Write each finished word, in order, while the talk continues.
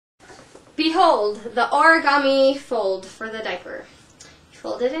Behold, the origami fold for the diaper.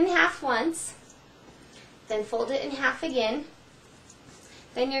 Fold it in half once, then fold it in half again.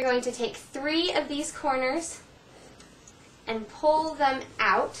 Then you're going to take 3 of these corners and pull them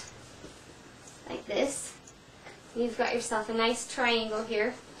out like this. You've got yourself a nice triangle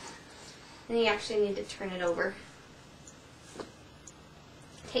here, and you actually need to turn it over.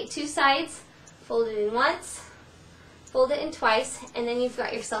 Take 2 sides, fold it in once, fold it in twice, and then you've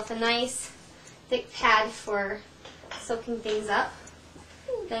got yourself a nice thick pad for soaking things up.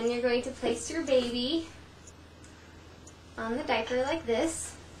 Then you're going to place your baby on the diaper like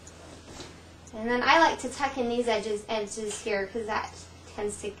this. And then I like to tuck in these edges here because that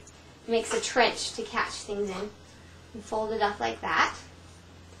makes a trench to catch things in. And fold it up like that.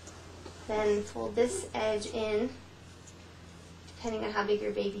 Then fold this edge in, depending on how big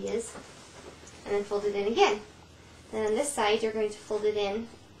your baby is. And then fold it in again. And on this side, you're going to fold it in.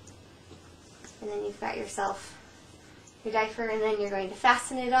 And then you've got yourself your diaper, and then you're going to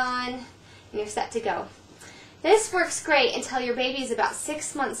fasten it on, and you're set to go. This works great until your baby is about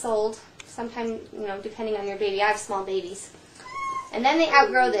 6 months old. Sometime, depending on your baby. I have small babies. And then they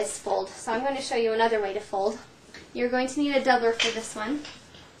outgrow this fold. So I'm going to show you another way to fold. You're going to need a doubler for this one.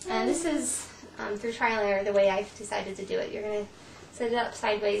 And this is, through trial and error, the way I've decided to do it. You're going to set it up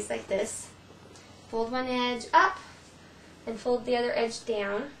sideways like this. Fold one edge up, and fold the other edge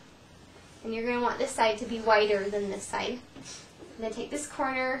down. And you're going to want this side to be wider than this side. And then take this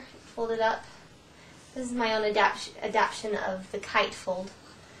corner, fold it up. This is my own adaptation of the kite fold.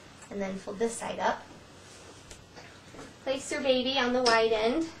 And then fold this side up. Place your baby on the wide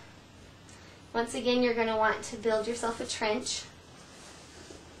end. Once again, you're going to want to build yourself a trench.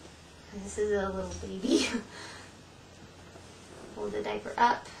 And this is a little baby. Fold the diaper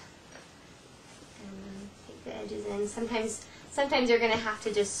up. And take the edges in. Sometimes you're going to have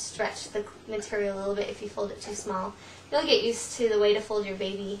to just stretch the material a little bit if you fold it too small. You'll get used to the way to fold your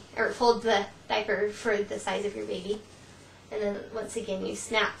baby, or fold the diaper for the size of your baby. And then once again you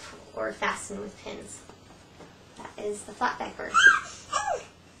snap or fasten with pins. That is the flat diaper.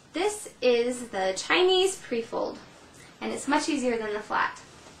 This is the Chinese pre-fold, and it's much easier than the flat.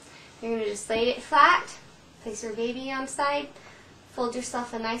 You're going to just lay it flat, place your baby on side, fold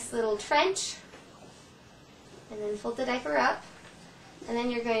yourself a nice little trench, and then fold the diaper up, and then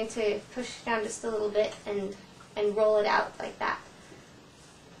you're going to push down just a little bit and roll it out like that.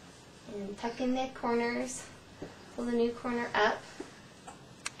 And tuck in the corners, pull the new corner up,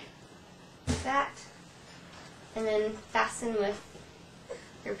 like that, and then fasten with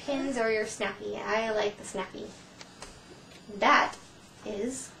your pins or your snappy. I like the snappy. That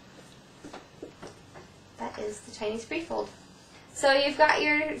is the Chinese pre-fold. So you've got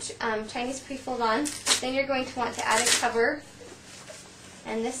your Chinese pre-fold on. Then you're going to want to add a cover.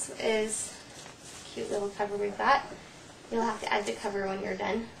 And this is a cute little cover we've got. You'll have to add the cover when you're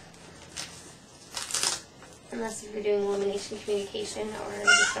done. Unless if you're doing illumination communication or you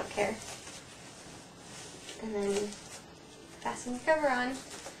just don't care. And then fasten the cover on.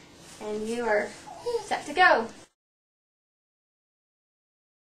 And you are set to go.